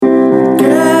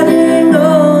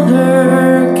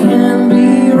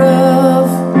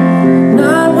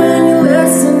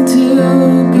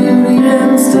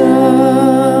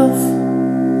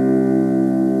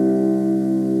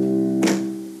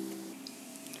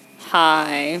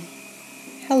Hi.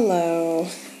 Hello.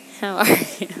 How are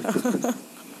you?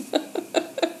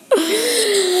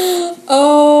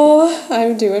 Oh,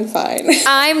 I'm doing fine.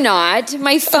 I'm not.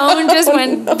 My phone just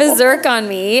went berserk on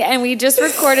me, and we just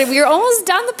recorded. We were almost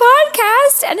done the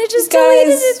podcast, and it just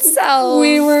deleted itself.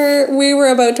 We were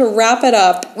about to wrap it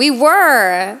up. We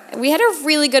were. We had a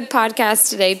really good podcast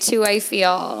today too, I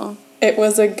feel. It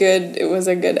was a good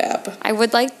app. I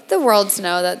would like the world to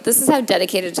know that this is how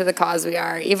dedicated to the cause we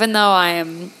are. Even though I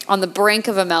am on the brink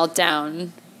of a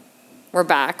meltdown, we're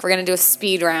back. We're going to do a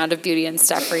speed round of beauty and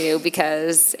stuff for you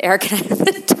because Eric and I have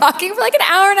been talking for like an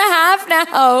hour and a half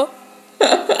now.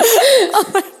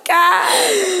 Oh my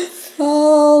God.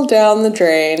 All down the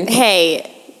drain.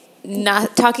 Hey,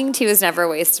 not talking to you is never a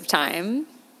waste of time.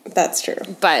 That's true.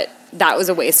 But that was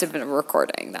a waste of a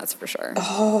recording, that's for sure.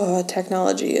 Oh,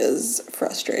 technology is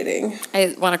frustrating.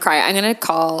 I want to cry. I'm going to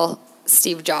call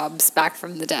Steve Jobs back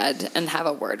from the dead and have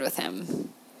a word with him.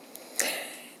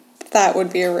 That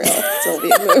would be a real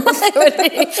Sylvia move. I would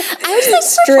like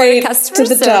straight customer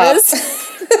to the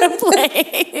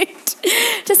complaint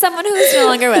to someone who is no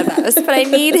longer with us. But I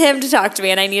need him to talk to me,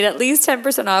 and I need at least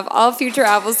 10% off all future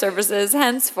Apple services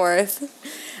henceforth.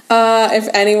 If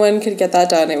anyone could get that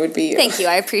done, it would be you. Thank you.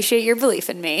 I appreciate your belief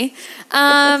in me.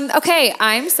 Okay,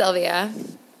 I'm Sylvia.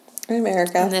 I'm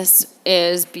Erica. And this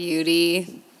is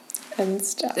Beauty And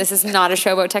Stuff. This is not a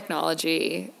show about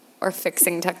technology or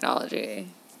fixing technology.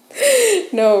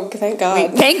 No, thank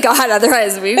God. Thank God,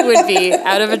 otherwise we would be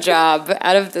out of a job,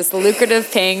 out of this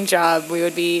lucrative paying job. We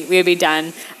would be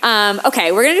done.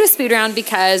 Okay, we're gonna do a speed round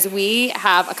because we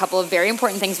have a couple of very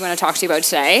important things we want to talk to you about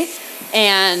today,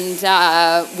 and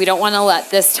we don't want to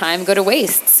let this time go to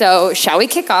waste. So, shall we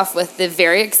kick off with the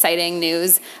very exciting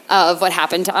news of what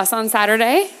happened to us on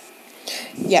Saturday?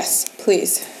 Yes,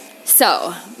 please.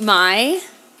 So, my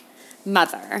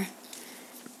mother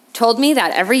told me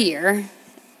that every year,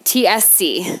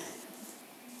 TSC,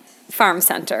 Farm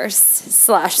Centers /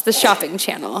 The Shopping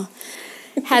Channel,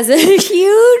 has a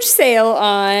huge sale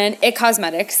on IT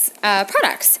Cosmetics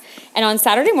products. And on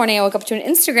Saturday morning, I woke up to an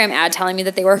Instagram ad telling me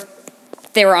that they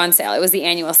were on sale. It was the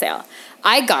annual sale.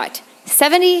 I got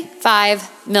 75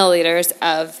 milliliters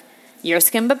of Your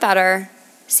Skin But Better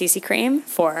CC cream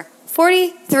for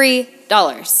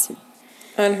 $43.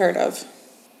 Unheard of.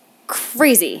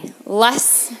 Crazy.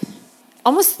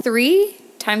 Almost 3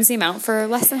 times the amount for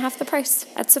less than half the price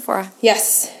at Sephora.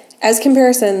 Yes. As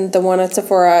comparison, the one at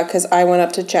Sephora, because I went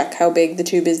up to check how big the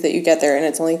tube is that you get there, and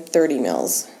it's only 30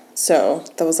 mils. So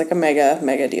that was like a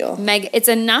mega deal. It's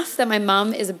enough that my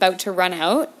mom is about to run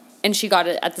out, and she got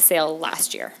it at the sale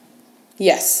last year.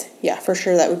 Yes. Yeah, for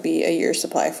sure that would be a year's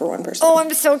supply for one person. Oh,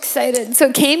 I'm so excited. So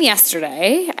it came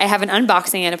yesterday. I have an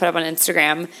unboxing and I put up on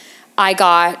Instagram. I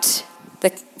got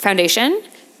the foundation,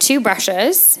 2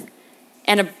 brushes,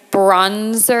 and a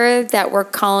bronzer that we're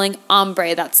calling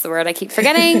ombre. That's the word I keep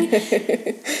forgetting.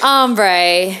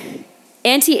 Ombre.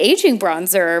 Anti-aging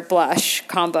bronzer blush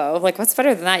combo. Like, what's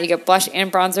better than that? You get blush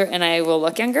and bronzer, and I will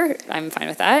look younger. I'm fine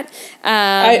with that.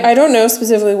 I don't know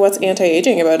specifically what's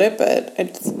anti-aging about it, but I'm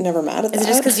never mad at that. Is it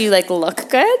just because you, look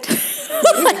good?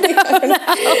 I don't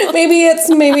know. Maybe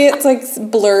it's like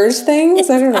blurs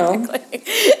things. I don't know.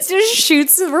 It just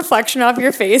shoots the reflection off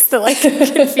your face that,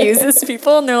 confuses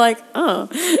people, and they're like, oh,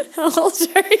 how old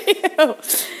are you?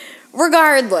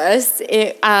 Regardless,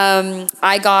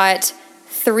 I got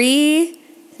 3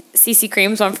 CC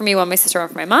creams, one for me, one for my sister, one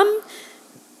for my mom.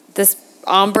 This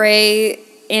ombre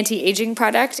anti-aging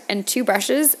product and 2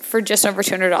 brushes for just over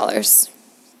 $200.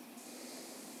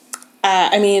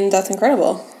 I mean, that's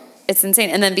incredible. It's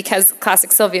insane. And then because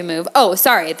classic Sylvia move. Oh,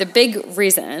 sorry. The big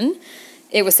reason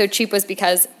it was so cheap was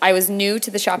because I was new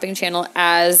to the shopping channel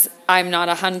as I'm not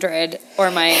 100 or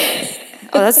my...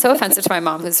 Oh, that's so offensive to my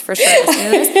mom, who's for sure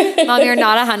listening to this. Mom, you're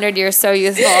not 100. You're so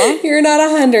youthful. You're not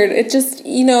 100. It just,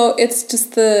 it's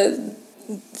just the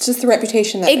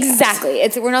reputation that exactly.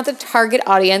 We're not the target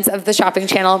audience of the shopping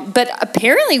channel, but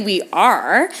apparently we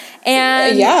are.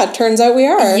 And yeah, it turns out we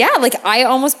are. Yeah, I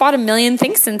almost bought a million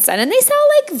things since then, and they sell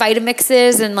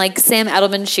Vitamixes and Sam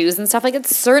Edelman shoes and stuff.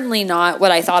 It's certainly not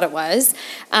what I thought it was,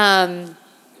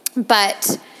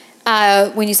 but.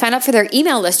 When you sign up for their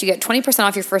email list, you get 20%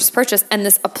 off your first purchase, and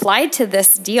this applied to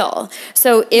this deal.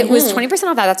 So it was 20%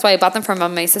 off that. That's why I bought them for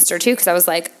Mom and my sister, too, because I was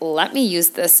like, let me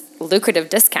use this lucrative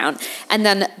discount. And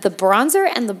then the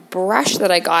bronzer and the brush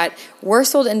that I got were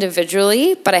sold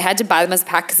individually, but I had to buy them as a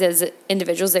pack because as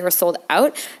individuals, they were sold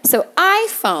out. So I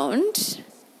phoned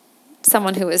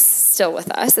someone who is still with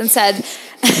us and said,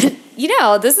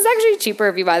 this is actually cheaper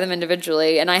if you buy them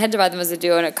individually. And I had to buy them as a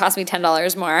duo, and it cost me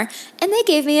 $10 more. And they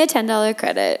gave me a $10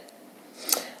 credit.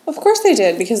 Of course they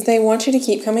did, because they want you to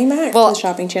keep coming back to the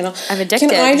shopping channel. I'm addicted.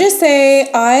 Can I just say,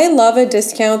 I love a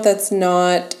discount that's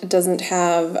doesn't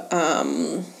have,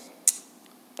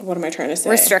 what am I trying to say?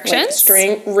 Restrictions?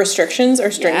 Like restrictions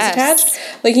or strings Yes. attached.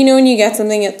 Like, you know, when you get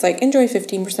something, it's like, enjoy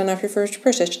 15% off your first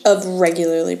purchase of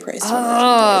regularly priced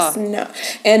merchandise. No.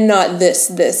 And not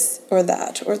this, or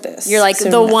that, or this. You're like, So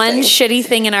the nothing. one shitty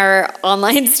thing in our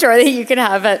online store that you can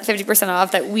have at 50%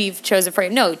 off that we've chosen for you.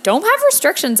 No, don't have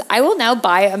restrictions. I will now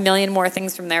buy a million more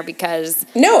things from there because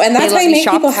No, and that's they how let you me make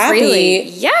shop people happy. freely.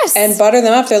 Yes. And butter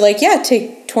them up. They're like, yeah,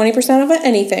 take 20% of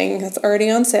anything that's already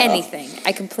on sale. anything.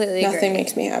 I completely agree. Nothing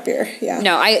makes me happier. Yeah.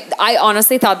 No, I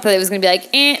honestly thought that it was going to be like,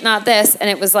 not this. And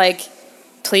it was like,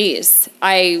 please.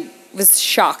 I was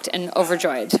shocked and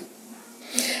overjoyed.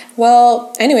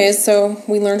 Well, anyways, so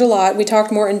we learned a lot. We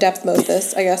talked more in depth about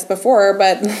this, I guess, before,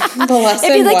 but the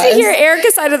lesson If you'd like was... to hear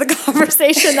Erica's side of the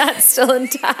conversation, that's still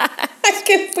intact.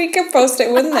 we could post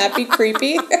it. Wouldn't that be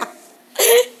creepy?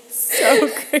 So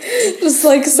creepy. Just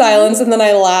like silence, and then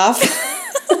I laugh.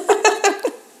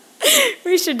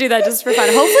 We should do that just for fun.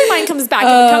 Hopefully mine comes back. If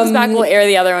it comes back, we'll air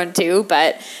the other one too.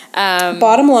 But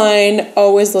Bottom line,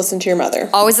 always listen to your mother.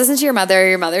 always listen to your mother.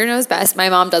 Your mother knows best. My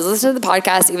mom does listen to the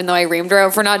podcast, even though I reamed her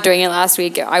out for not doing it last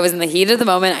week. I was in the heat of the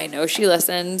moment. I know she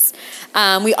listens.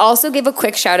 We also gave a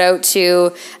quick shout out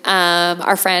to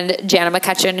our friend Jana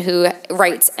McCutcheon, who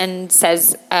writes and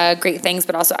says great things,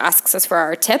 but also asks us for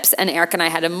our tips. And Eric and I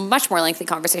had a much more lengthy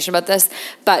conversation about this,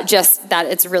 but just that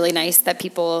it's really nice that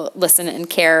people listen and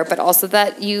care, but also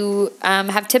that you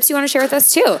have tips you want to share with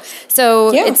us too.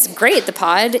 So it's great. The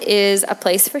pod is a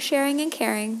place for sharing and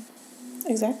caring.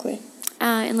 Exactly.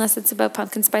 Unless it's about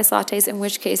pumpkin spice lattes, in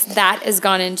which case that has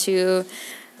gone into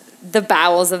the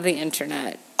bowels of the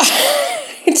internet.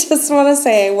 I just want to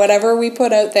say, whatever we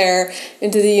put out there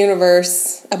into the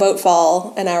universe about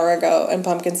fall an hour ago and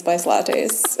pumpkin spice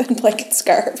lattes and blanket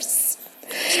scarves,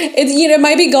 it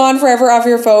might be gone forever off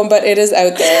your phone, but it is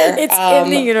out there. It's in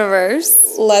the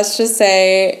universe. Let's just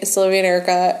say Sylvia and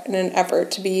Erica, in an effort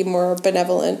to be more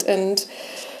benevolent and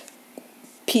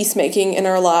peacemaking in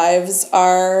our lives,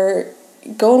 are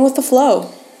going with the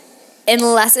flow.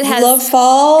 Unless it has... Love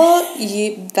fall,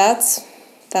 that's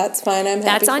fine. I'm happy.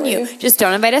 That's on you. Just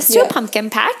don't invite us to a pumpkin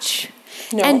patch.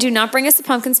 No. And do not bring us a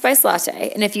pumpkin spice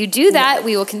latte. And if you do that,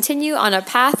 we will continue on a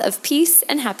path of peace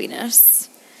and happiness.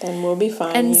 Then we'll be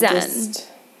fine. And zen.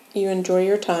 You enjoy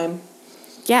your time.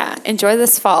 Yeah, enjoy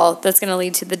this fall. That's going to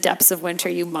lead to the depths of winter,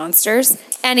 you monsters.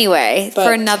 Anyway, But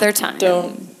for another time.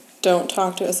 Don't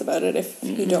talk to us about it if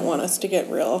you don't want us to get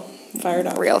real fired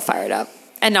up. Real fired up.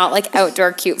 And not like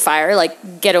outdoor cute fire,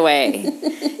 like get away.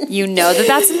 You know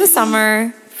that's in the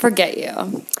summer. Forget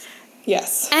you.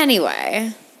 Yes.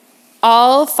 Anyway,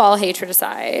 all fall hatred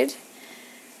aside,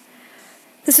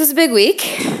 this was a big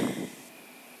week.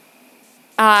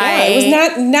 It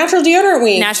was natural deodorant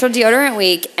week. Natural deodorant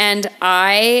week, and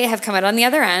I have come out on the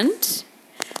other end.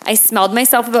 I smelled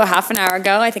myself about half an hour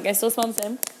ago. I think I still smell the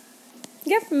same.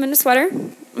 Yep, I'm in a sweater.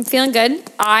 I'm feeling good.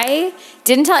 I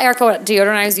didn't tell Erica what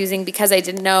deodorant I was using because I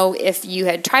didn't know if you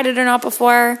had tried it or not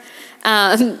before.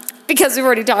 Because we've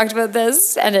already talked about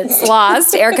this and it's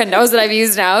lost. Erica knows that I've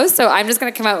used now, so I'm just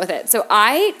going to come out with it. So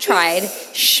I tried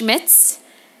Schmidt's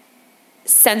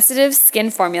Sensitive Skin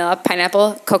Formula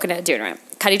Pineapple Coconut Deodorant.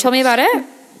 Cuddy told me about it.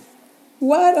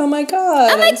 What? Oh my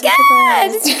God. Oh my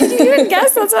God. Did you even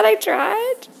guess that's what I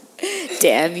tried?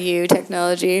 Damn you,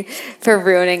 technology, for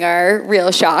ruining our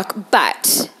real shock.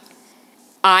 But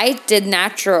I did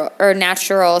the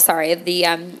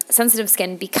sensitive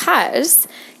skin because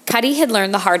Cuddy had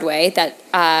learned the hard way that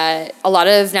a lot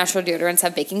of natural deodorants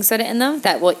have baking soda in them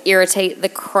that will irritate the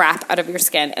crap out of your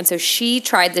skin. And so she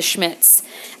tried the Schmidt's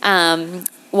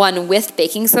one with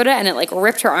baking soda, and it like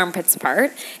ripped her armpits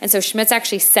apart. And so Schmidt's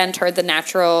actually sent her the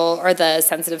natural or the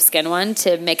sensitive skin one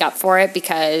to make up for it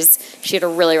because she had a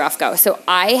really rough go. So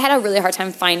I had a really hard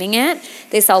time finding it.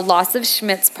 They sell lots of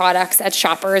Schmidt's products at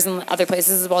Shoppers and other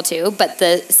places as well too, but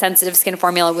the sensitive skin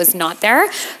formula was not there.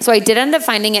 So I did end up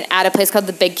finding it at a place called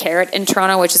the Big Carrot in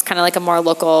Toronto, which is kind of like a more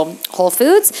local Whole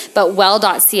Foods. But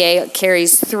Well.ca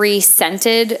carries 3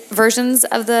 scented versions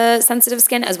of the sensitive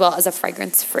skin as well as a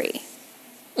fragrance-free.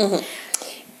 Mm-hmm.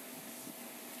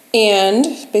 And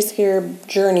basically your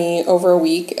journey over a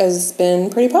week has been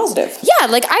pretty positive. Yeah,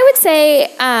 like I would say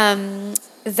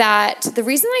that the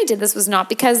reason I did this was not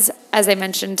because, as I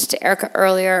mentioned to Erica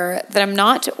earlier, that I'm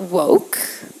not woke.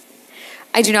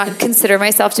 I do not consider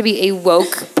myself to be a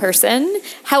woke person.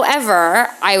 However,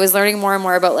 I was learning more and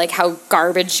more about like how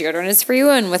garbage deodorant is for you.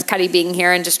 And with Cuddy being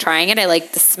here and just trying it, I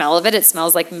like the smell of it. It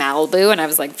smells like Malibu. And I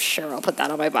was like, sure, I'll put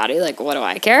that on my body. Like, what do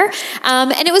I care?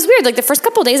 And it was weird. Like the first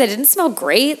couple of days, I didn't smell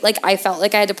great. Like I felt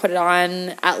like I had to put it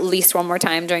on at least one more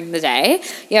time during the day.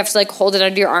 You have to like hold it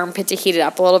under your armpit to heat it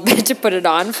up a little bit to put it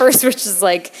on first, which is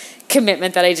like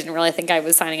commitment that I didn't really think I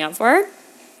was signing up for.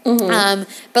 Mm-hmm.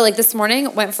 But like this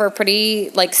morning went for a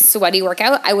pretty like sweaty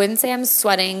workout. I wouldn't say I'm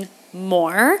sweating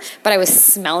more, but I was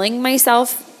smelling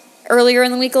myself earlier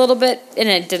in the week a little bit and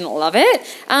I didn't love it.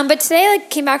 But today I like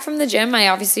came back from the gym. I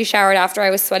obviously showered after I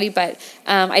was sweaty, but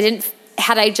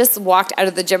had I just walked out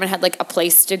of the gym and had like a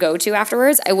place to go to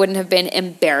afterwards, I wouldn't have been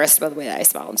embarrassed by the way that I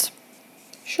smelled.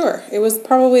 Sure. It was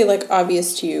probably like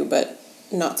obvious to you, but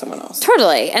not someone else.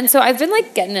 Totally. And so I've been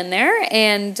like getting in there.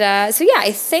 And so yeah,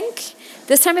 I think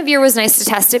this time of year was nice to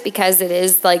test it because it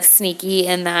is like sneaky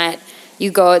in that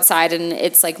you go outside and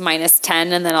it's like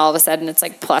 -10 and then all of a sudden it's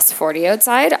like +40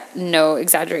 outside. No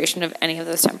exaggeration of any of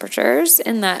those temperatures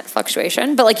in that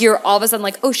fluctuation. But like you're all of a sudden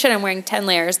like, oh shit, I'm wearing 10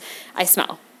 layers. I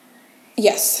smell.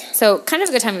 Yes. So kind of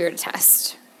a good time of year to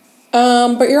test.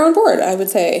 But you're on board, I would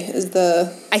say, is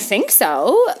the... I think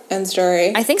so. End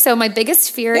story. I think so. My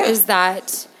biggest fear is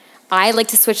that I like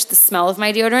to switch the smell of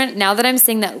my deodorant. Now that I'm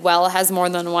seeing that Well has more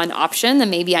than one option, then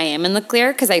maybe I am in the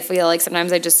clear because I feel like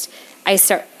sometimes I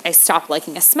stop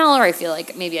liking a smell or I feel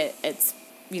like maybe it's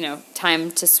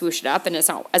time to swoosh it up and it's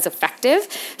not as effective.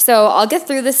 So I'll get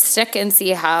through this stick and see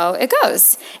how it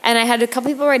goes. And I had a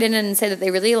couple people write in and say that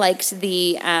they really liked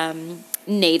the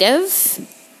Native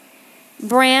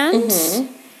brand,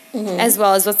 as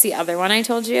well as what's the other one I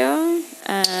told you?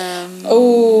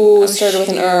 Started with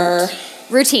an R.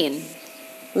 Routine.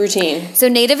 So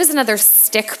Native is another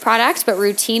stick product, but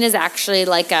Routine is actually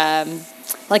like a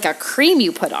cream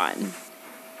you put on.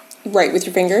 Right, with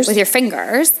your fingers? With your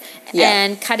fingers. Yeah.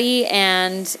 And Cuddy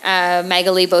and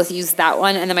Magali both used that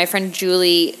one. And then my friend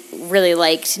Julie really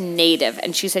liked Native.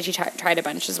 And she said she tried a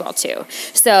bunch as well, too.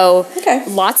 So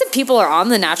lots of people are on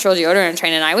the natural deodorant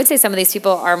train. And I would say some of these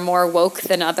people are more woke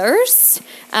than others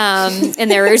in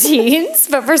their routines.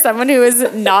 But for someone who is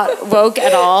not woke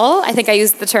at all, I think I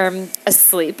used the term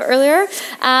asleep earlier.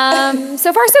 So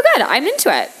far, so good. I'm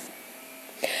into it.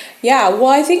 Yeah, well,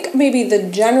 I think maybe the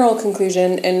general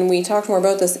conclusion, and we talked more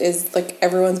about this, is like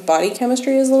everyone's body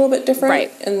chemistry is a little bit different.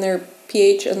 Right. And their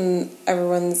pH, and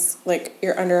everyone's, like,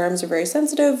 your underarms are very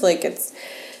sensitive. Like, it's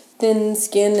thin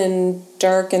skin and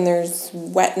dark, and there's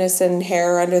wetness and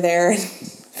hair under there.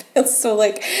 So,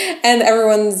 like, and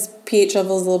everyone's pH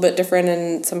level is a little bit different,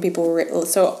 and some people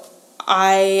so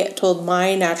I told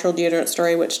my natural deodorant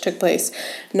story, which took place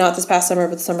not this past summer,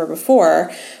 but the summer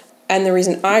before. And the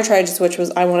reason I tried to switch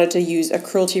was I wanted to use a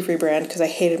cruelty-free brand because I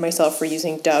hated myself for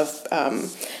using Dove.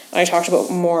 I talked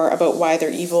more about why they're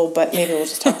evil, but maybe we'll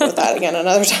just talk about that again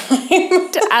another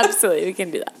time. Absolutely, we can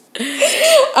do that.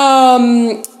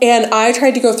 And I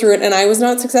tried to go through it, and I was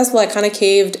not successful. I kind of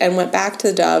caved and went back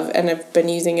to Dove, and I've been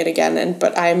using it again.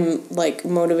 But I'm like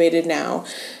motivated now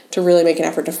to really make an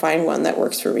effort to find one that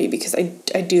works for me because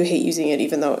I do hate using it,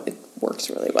 even though it works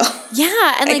really well.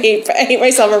 Yeah, and like I hate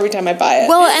myself every time I buy it.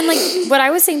 Well, and like what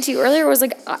I was saying to you earlier was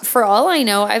like, for all I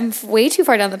know, I'm way too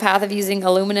far down the path of using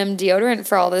aluminum deodorant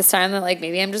for all this time that like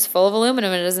maybe I'm just full of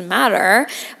aluminum and it doesn't matter.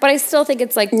 But I still think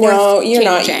it's like no, you're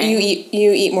changing. Not.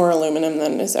 You eat more aluminum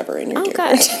than is ever in your deodorant.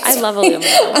 God, I love aluminum.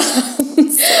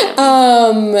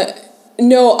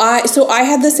 No, I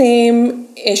had the same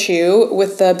issue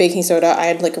with the baking soda. I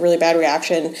had like a really bad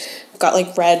reaction. Got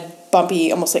like red, bumpy,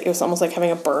 it was almost like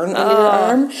having a burn under your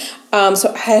arm.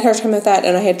 So I had a hard time with that,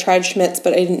 and I had tried Schmidt's,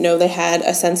 but I didn't know they had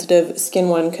a sensitive skin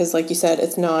one because, like you said,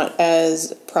 it's not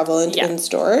as prevalent in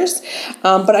stores.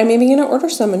 But I'm maybe gonna order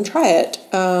some and try it.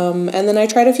 And then I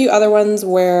tried a few other ones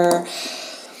where,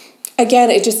 again,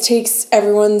 it just takes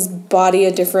everyone's body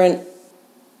a different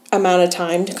amount of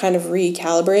time to kind of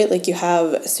recalibrate. Like you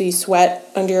sweat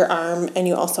under your arm, and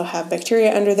you also have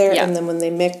bacteria under there, and then when they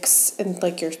mix and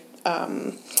like your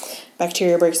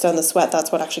bacteria breaks down the sweat,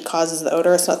 that's what actually causes the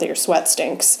odor. It's not that your sweat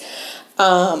stinks.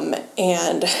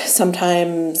 And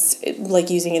sometimes like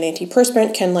using an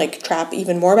antiperspirant can like trap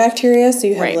even more bacteria. So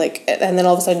you have like, and then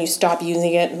all of a sudden you stop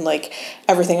using it and like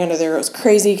everything under there goes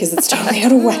crazy because it's totally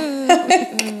out of whack.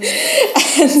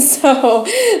 And so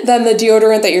then the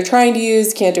deodorant that you're trying to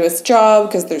use can't do its job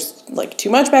because there's like too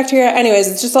much bacteria. Anyways,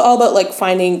 it's just all about like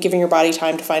giving your body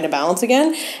time to find a balance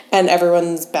again. And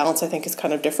everyone's balance, I think, is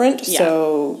kind of different. Yeah.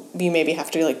 So you maybe have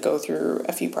to like go through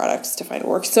a few products to find what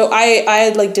works. So I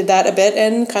like did that a bit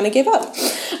and kind of gave up.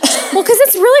 Well, because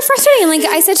it's really frustrating.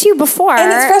 Like I said to you before.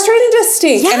 And it's frustrating to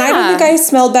stink. Yeah. And I don't think I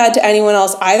smelled bad to anyone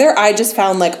else either. I just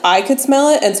found like I could smell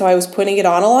it, and so I was putting it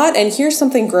on a lot. And here's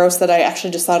something gross that I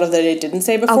actually just thought of that I didn't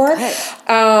say before. good.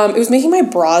 It was making my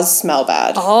bras smell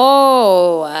bad.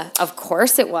 Oh, of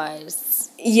course it was.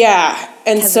 Yeah.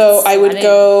 And 'Cause so it's I would sweating.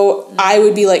 go, I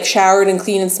would be like showered and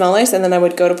clean and smell nice, and then I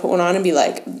would go to put one on and be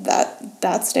like,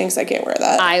 that stinks, I can't wear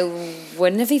that. I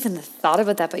wouldn't have even thought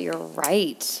about that, but you're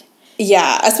right.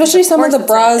 Yeah, especially some of the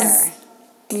course it's right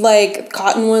bras, like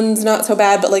cotton ones, not so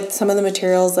bad, but like some of the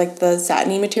materials, like the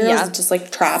satiny materials, Yeah. it just like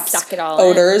traps Suck it all in.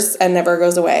 odors and never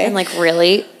goes away. And like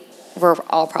really, we're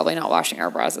all probably not washing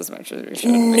our bras as much as we should.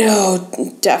 No,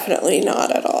 definitely not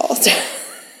at all.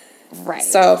 Right.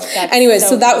 So, That's anyways,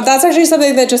 so gross. that's actually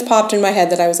something that just popped in my head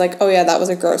that I was like, oh yeah, that was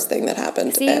a gross thing that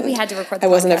happened. See, and we had to record the I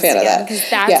wasn't a podcast fan of again, that. 'cause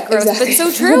that's gross, but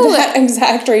so For true. that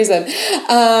exact reason.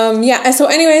 Yeah, so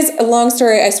anyways, long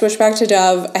story, I switched back to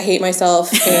Dove. I hate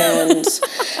myself, and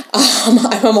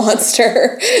I'm a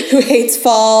monster who hates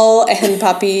fall and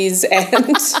puppies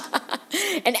and...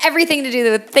 And everything to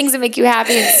do with things that make you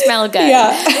happy and smell good.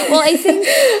 Yeah. Well, I think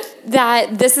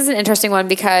that this is an interesting one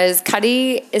because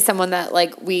Cuddy is someone that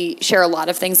like we share a lot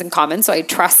of things in common. So I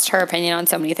trust her opinion on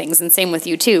so many things, and same with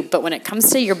you too. But when it comes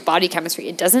to your body chemistry,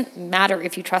 it doesn't matter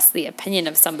if you trust the opinion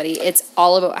of somebody. It's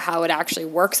all about how it actually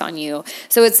works on you.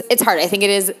 So it's hard. I think it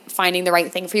is finding the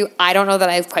right thing for you. I don't know that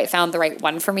I've quite found the right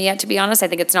one for me yet, to be honest. I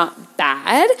think it's not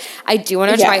bad. I do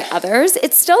want to try others.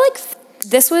 It's still like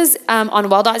this was on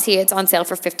well.ca. It's on sale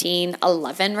for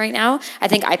 $15.11 right now. I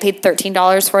think I paid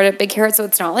 $13 for it at Big Carrot, so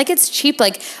it's not like it's cheap.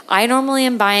 Like I normally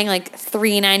am buying like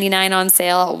 $3.99 on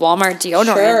sale at Walmart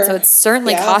deodorant, Sure. so it's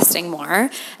certainly costing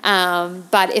more.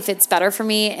 But if it's better for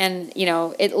me, and you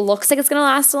know, it looks like it's gonna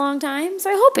last a long time, so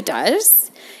I hope it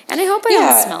does, and I hope I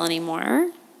don't smell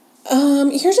anymore.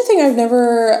 Here's the thing I've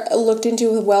never looked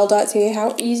into with well.ca.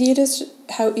 How easy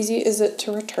is it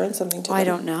to return something to them? I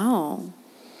don't know.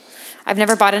 I've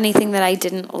never bought anything that I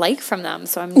didn't like from them,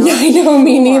 so I'm not I know,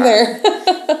 me sure.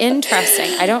 neither. Interesting.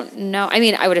 I don't know. I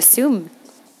mean, I would assume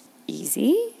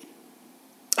easy.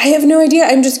 I have no idea.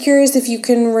 I'm just curious if you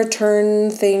can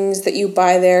return things that you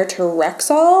buy there to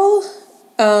Rexall.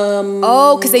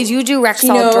 Oh, because they do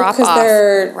Rexall drop off.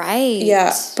 They're right.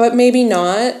 Yeah, but maybe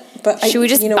not. But should we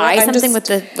just buy something with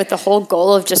the whole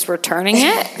goal of just returning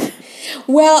it?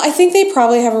 Well, I think they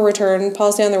probably have a return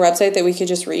policy on their website that we could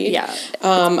just read. Yeah.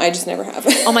 I just never have.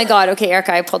 Oh my God. Okay,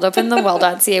 Erica, I pulled open the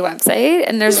well.ca website,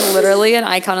 and there's literally an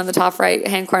icon in the top right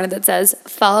hand corner that says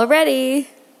fall ready.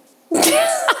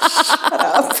 Shut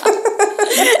up.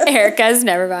 Erica's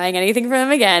never buying anything from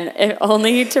them again,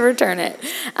 only to return it.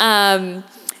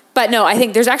 But no, I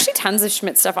think there's actually tons of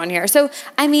Schmidt stuff on here. So,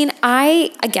 I mean,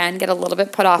 I, again, get a little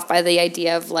bit put off by the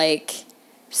idea of like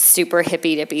super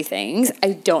hippy dippy things.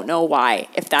 I don't know why.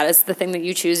 If that is the thing that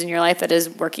you choose in your life that is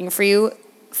working for you,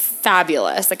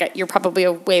 fabulous. Like you're probably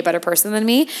a way better person than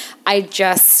me. I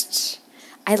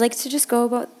like to just go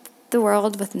about the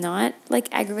world with not like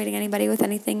aggravating anybody with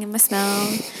anything in my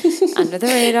smell under the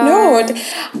radar. No,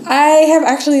 I have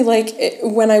actually like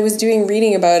when I was doing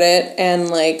reading about it and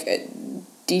like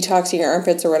detoxing your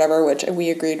armpits or whatever, which we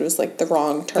agreed was like the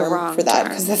wrong term for that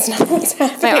because that's not what's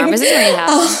happening. My arm is in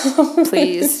rehab.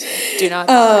 Please do not.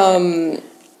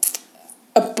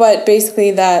 But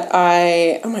basically that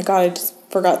oh my God, I just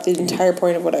forgot the entire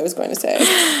point of what I was going to say.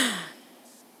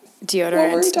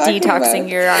 Deodorant, detoxing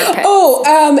your armpits.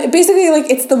 Oh, basically like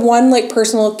it's the one like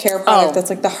personal care product that's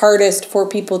like the hardest for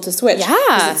people to switch. Yeah.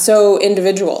 'Cause it's so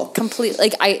individual. Completely.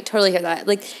 Like I totally hear that.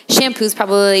 Like shampoo's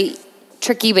probably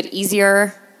tricky but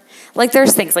easier. Like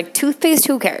there's things like toothpaste,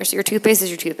 who cares? Your toothpaste is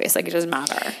your toothpaste. Like it doesn't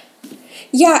matter.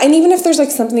 Yeah, and even if there's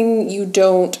like something you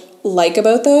don't like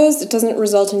about those, it doesn't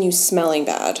result in you smelling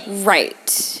bad.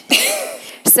 Right.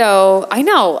 So I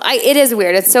know it is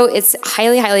weird. It's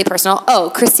highly, highly personal.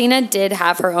 Oh, Christina did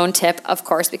have her own tip, of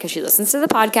course, because she listens to the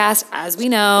podcast, as we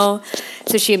know.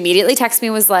 So she immediately texted me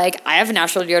and was like, I have a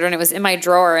natural deodorant. It was in my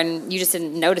drawer and you just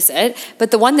didn't notice it.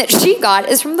 But the one that she got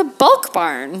is from the Bulk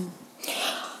Barn.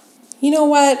 You know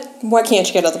what? What can't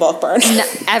you get at the Bulk Barn?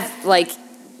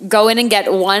 Go in and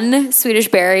get one Swedish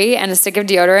berry and a stick of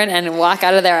deodorant and walk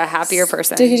out of there a happier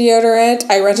person. Stick of deodorant.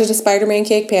 I rented a Spider-Man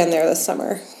cake pan there this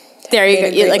summer. There you go.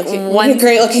 You like one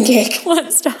great looking cake.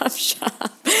 One-stop shop.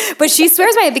 But she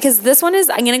swears by it because this one is,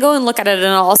 I'm going to go and look at it and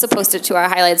I'll also post it to our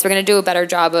highlights. We're going to do a better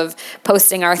job of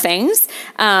posting our things,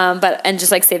 and just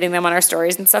like saving them on our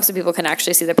stories and stuff so people can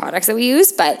actually see the products that we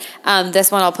use. But this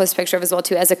one I'll post a picture of as well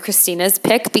too as a Christina's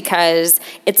pick because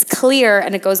it's clear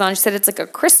and it goes on. She said it's like a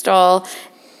crystal.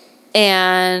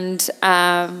 And she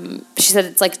said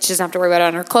it's like she doesn't have to worry about it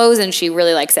on her clothes and she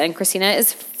really likes it. And Christina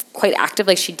is quite active.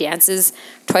 Like she dances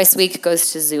twice a week,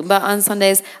 goes to Zumba on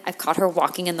Sundays. I've caught her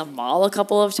walking in the mall a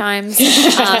couple of times,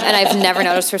 and I've never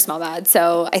noticed her smell bad.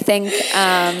 So I think she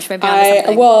might be onto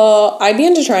something. Well, I'd be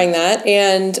into trying that,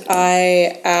 and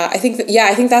I think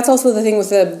I think that's also the thing with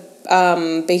the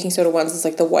baking soda ones is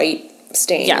like the white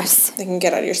stain. Yes. They can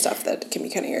get out of your stuff that can be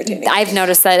kind of irritating. I've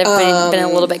noticed that I've been a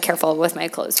little bit careful with my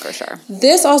clothes for sure.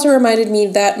 This also reminded me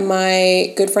that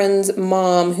my good friend's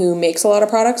mom, who makes a lot of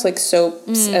products like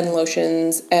soaps and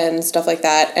lotions and stuff like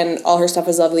that, and all her stuff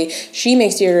is lovely, she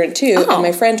makes deodorant too. And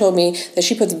my friend told me that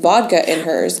she puts vodka in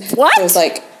hers. What? So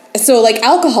it's like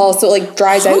alcohol, so it like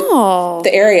dries out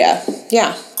the area.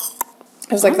 Yeah.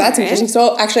 I was like, that's interesting.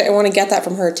 So actually, I want to get that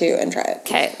from her too and try it.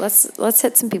 Okay, let's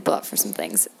hit some people up for some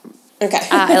things. Okay.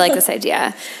 I like this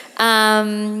idea.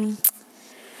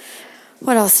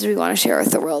 What else did we want to share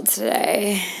with the world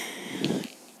today?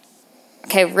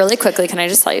 Okay, really quickly, can I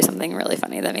just tell you something really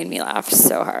funny that made me laugh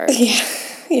so hard? Yeah.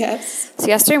 Yes. So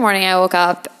yesterday morning, I woke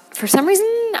up. For some reason,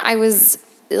 I was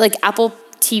like Apple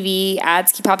TV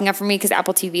ads keep popping up for me because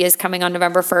Apple TV is coming on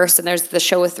November 1st, and there's the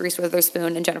show with Reese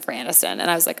Witherspoon and Jennifer Aniston. And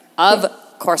I was like, of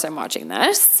course I'm watching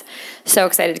this. So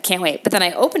excited, can't wait. But then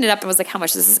I opened it up and was like, how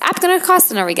much is this app going to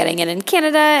cost? And are we getting it in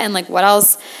Canada? And like, what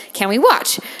else can we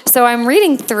watch? So I'm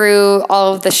reading through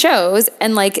all of the shows,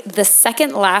 and like the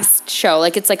second last show,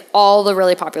 like it's like all the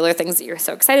really popular things that you're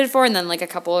so excited for, and then like a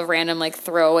couple of random like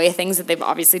throwaway things that they've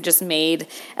obviously just made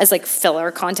as like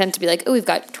filler content to be like, oh, we've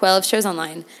got 12 shows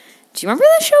online. Do you remember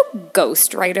that show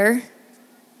Ghost Rider?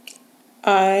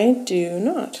 I do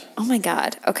not. Oh my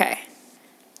God. Okay.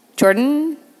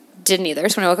 Jordan didn't either.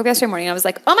 So when I woke up yesterday morning, I was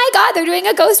like, oh my God, they're doing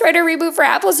a Ghost Rider reboot for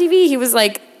Apple TV. He was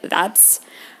like, that's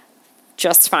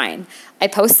just fine. I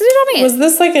posted it on my... Was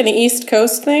this like an East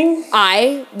Coast thing?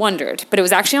 I wondered, but it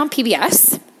was actually on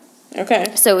PBS.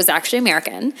 Okay. So it was actually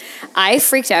American. I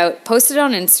freaked out, posted it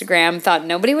on Instagram, thought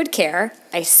nobody would care.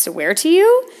 I swear to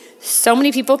you, so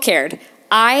many people cared.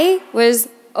 I was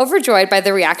overjoyed by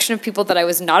the reaction of people that I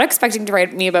was not expecting to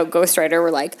write me about Ghost Rider. Were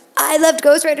like, I loved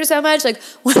Ghost Rider so much. Like,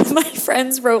 one of my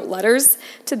friends wrote letters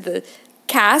to the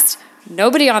cast.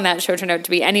 Nobody on that show turned out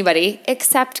to be anybody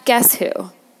except guess who?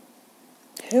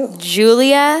 Who?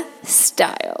 Julia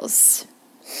Stiles.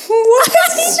 What?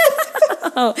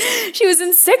 She was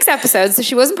in 6 episodes, so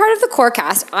she wasn't part of the core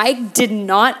cast. I did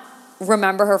not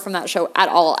remember her from that show at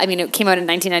all. I mean, it came out in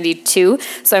 1992,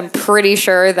 so I'm pretty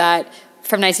sure that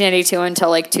from 1992 until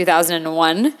like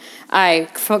 2001, I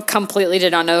completely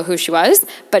did not know who she was.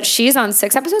 But she's on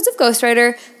 6 episodes of Ghost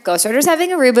Rider. Ghost Rider's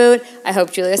having a reboot. I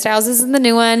hope Julia Stiles is in the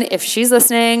new one. If she's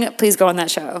listening, please go on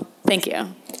that show. Thank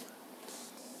you.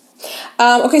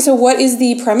 Okay, so what is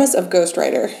the premise of Ghost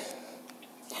Rider?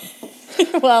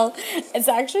 Well, it's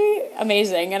actually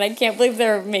amazing, and I can't believe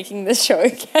they're making this show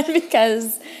again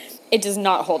because it does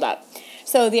not hold up.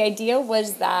 So the idea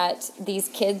was that these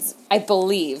kids, I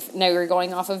believe, now we're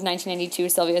going off of 1992,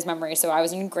 Sylvia's memory, so I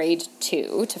was in grade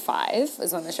 2 to 5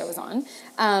 is when the show was on.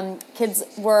 Kids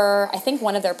were, I think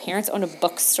one of their parents owned a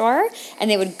bookstore, and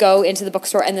they would go into the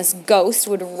bookstore, and this ghost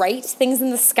would write things in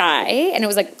the sky, and it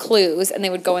was like clues, and they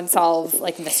would go and solve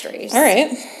like mysteries. All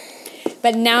right.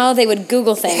 But now they would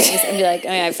Google things and be like,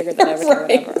 oh yeah, I figured that out.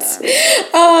 Right. Whatever.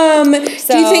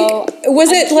 So, do you think, was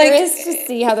I'm it like, curious to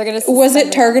see how they're going to was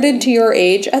it targeted to your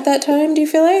age at that time, do you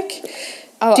feel like?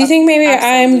 Oh, do you think maybe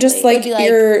absolutely. I'm just like, It would be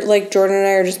you're like Jordan and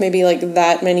I are just maybe like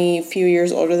that many few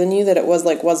years older than you that it was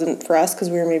like wasn't for us because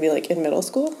we were maybe like in middle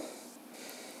school?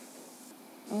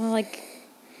 Well, like,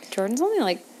 Jordan's only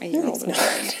like a year older than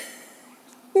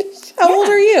me. How old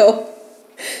are you?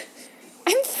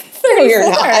 I'm 34. No, you're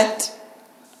not.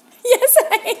 Yes,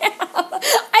 I am.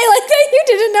 I like that you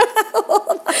didn't know how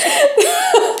old I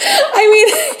am. I mean,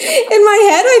 in my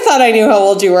head, I thought I knew how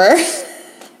old you were.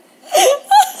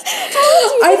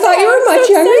 I thought you were much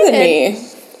younger than me.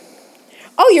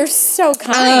 Oh, you're so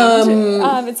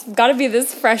kind. It's got to be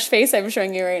this fresh face I'm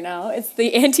showing you right now. It's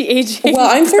the anti-aging.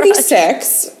 Well, I'm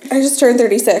 36. I just turned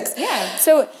 36. Yeah.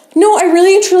 So no, I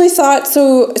really and truly thought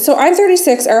so. So I'm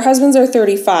 36. Our husbands are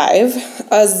 35.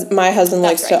 As my husband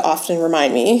likes to often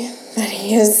remind me that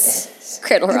he is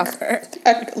cradle robber.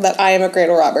 That I am a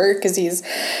cradle robber because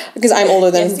I'm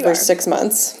older than him for 6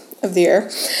 months of the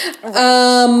year.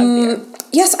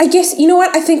 Yes, I guess, you know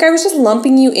what? I think I was just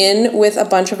lumping you in with a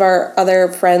bunch of our other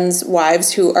friends'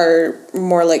 wives who are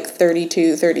more like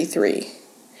 32, 33.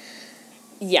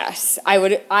 Yes,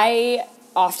 I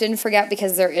often forget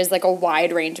because there is like a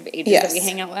wide range of ages that we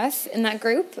hang out with in that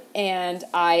group, and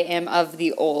I am of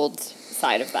the old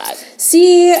side of that.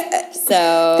 See?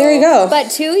 So there you go. But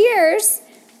 2 years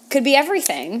could be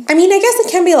everything. I mean, I guess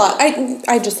it can be a lot.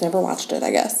 I just never watched it,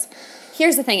 I guess.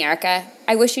 Here's the thing, Erica.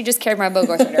 I wish you just cared more about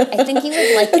Ghost Rider. I think you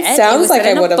would like it. Sounds like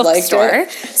I would have liked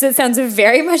it. So it sounds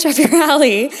very much up your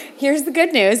alley. Here's the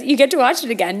good news. You get to watch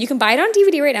it again. You can buy it on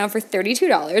DVD right now for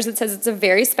 $32. It says it's a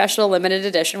very special limited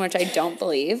edition, which I don't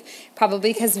believe,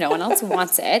 probably because no one else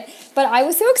wants it. But I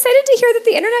was so excited to hear that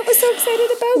the internet was so excited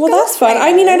about Well, Ghost that's fun. Rider.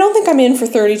 I mean, I don't think I'm in for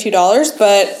 $32,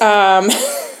 but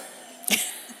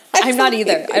I'm not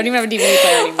either. I don't even have a DVD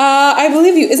player anymore. I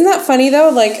believe you. Isn't that funny though?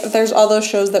 Like, there's all those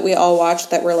shows that we all watch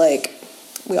that we're like,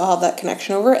 we all have that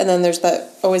connection over, and then there's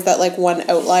that always that like one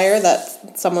outlier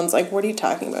that someone's like, "What are you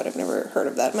talking about? I've never heard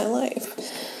of that in my life."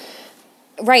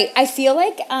 Right. I feel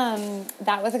like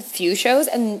that with a few shows,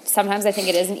 and sometimes I think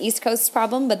it is an East Coast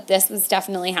problem, but this was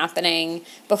definitely happening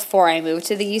before I moved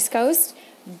to the East Coast.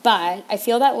 But I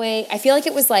feel that way. I feel like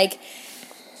it was like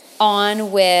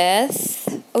on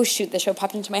with, oh shoot, the show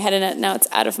popped into my head and now it's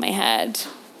out of my head.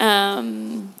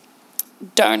 Darn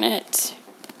it.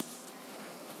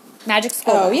 Magic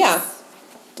School Bus. Oh yeah.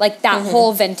 Like that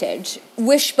whole vintage.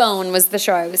 Wishbone was the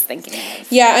show I was thinking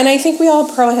of. Yeah, and I think we all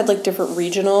probably had like different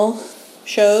regional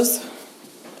shows.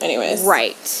 Anyways.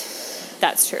 Right.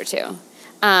 That's true too.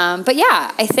 But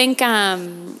yeah, I think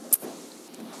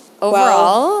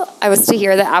overall, I was to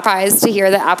hear that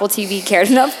Apple TV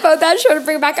cared enough about that show to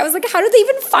bring it back. I was like, how did they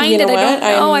even find You know it? what?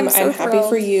 I don't know. I'm so I'm happy thrilled.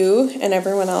 for you and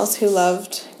everyone else who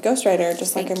loved Ghost Rider,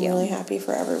 just like Thank I'm you. really happy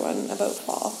for everyone about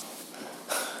fall.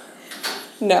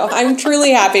 No, I'm truly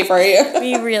happy for you.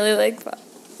 We really like fun.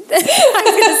 I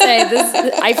was gonna say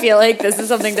this. I feel like this is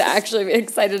something to actually be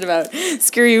excited about.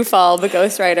 Screw you, fall, but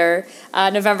Ghost Rider,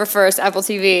 November 1st, Apple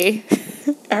TV.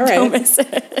 All right. Don't miss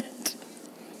it.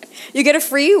 You get a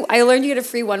free. I learned you get a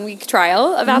free 1 week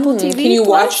trial of Apple TV. Can you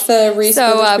watch the Reese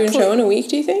Witherspoon pl- show in a week,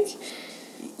 do you think?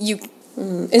 You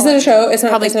Is it a show? It's not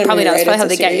probably it's not a probably movie, not. That's right? probably how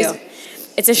It's they a get series. you.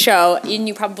 It's a show, and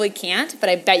you probably can't, but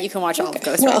I bet you can watch all of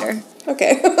Ghost Rider.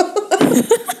 Okay.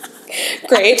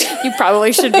 Great. You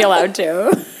probably should be allowed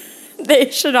to. They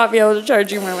should not be able to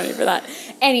charge you more money for that.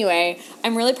 Anyway,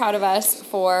 I'm really proud of us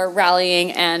for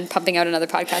rallying and pumping out another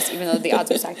podcast, even though the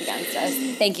odds were stacked against us.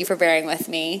 Thank you for bearing with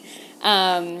me.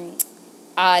 Yeah,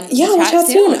 we'll chat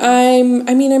soon.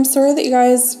 I'm sorry that you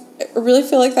guys I really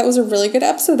feel like that was a really good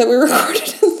episode that we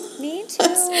recorded. Me too.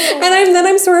 And then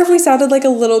I'm sorry if we sounded like a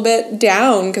little bit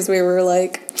down because we were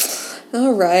like,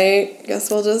 all right, guess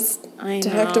we'll just I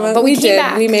talk know, about but we we came did.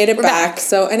 back. We made it We're back. back.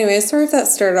 So anyway, sorry if that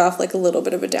started off like a little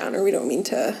bit of a downer. We don't mean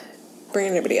to bring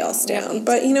anybody else We don't down. mean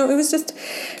But it was just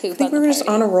Poop I think on we the were just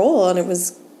party. on a roll and it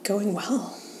was going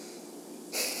well.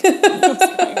 Really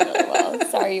well.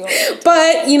 Sorry you won't.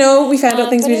 But, we found out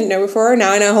things but we didn't know before.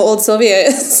 Now I know how old Sylvia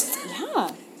is. Yeah.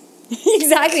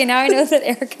 Exactly. Now I know that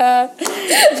Erica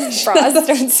bras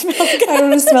don't smell good. I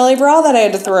don't have a smelly bra that I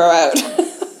had to throw out.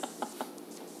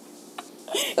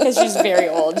 Because she's very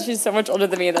old. She's so much older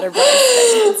than me that her bras.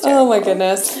 Oh my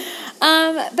goodness.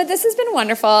 But this has been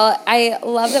wonderful. I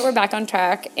love that we're back on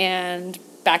track and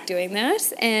back doing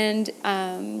this. And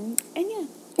yeah.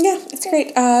 Yeah, it's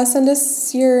great. Send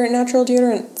us your natural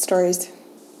deodorant stories.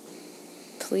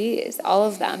 Please, all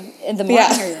of them. And the more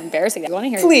I hear your embarrassing, I want to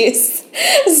hear Please.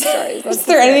 Is That's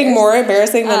there anything hilarious. more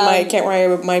embarrassing than I can't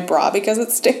wear my bra because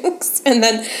it stinks? And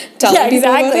then telling people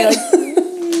exactly. about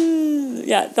it?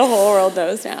 Yeah, the whole world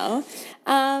knows now.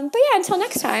 But yeah, until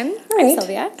next time, All I'm right.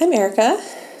 Sylvia. I'm Erica.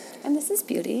 And this is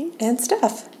Beauty. And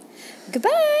Steph.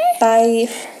 Goodbye. Bye.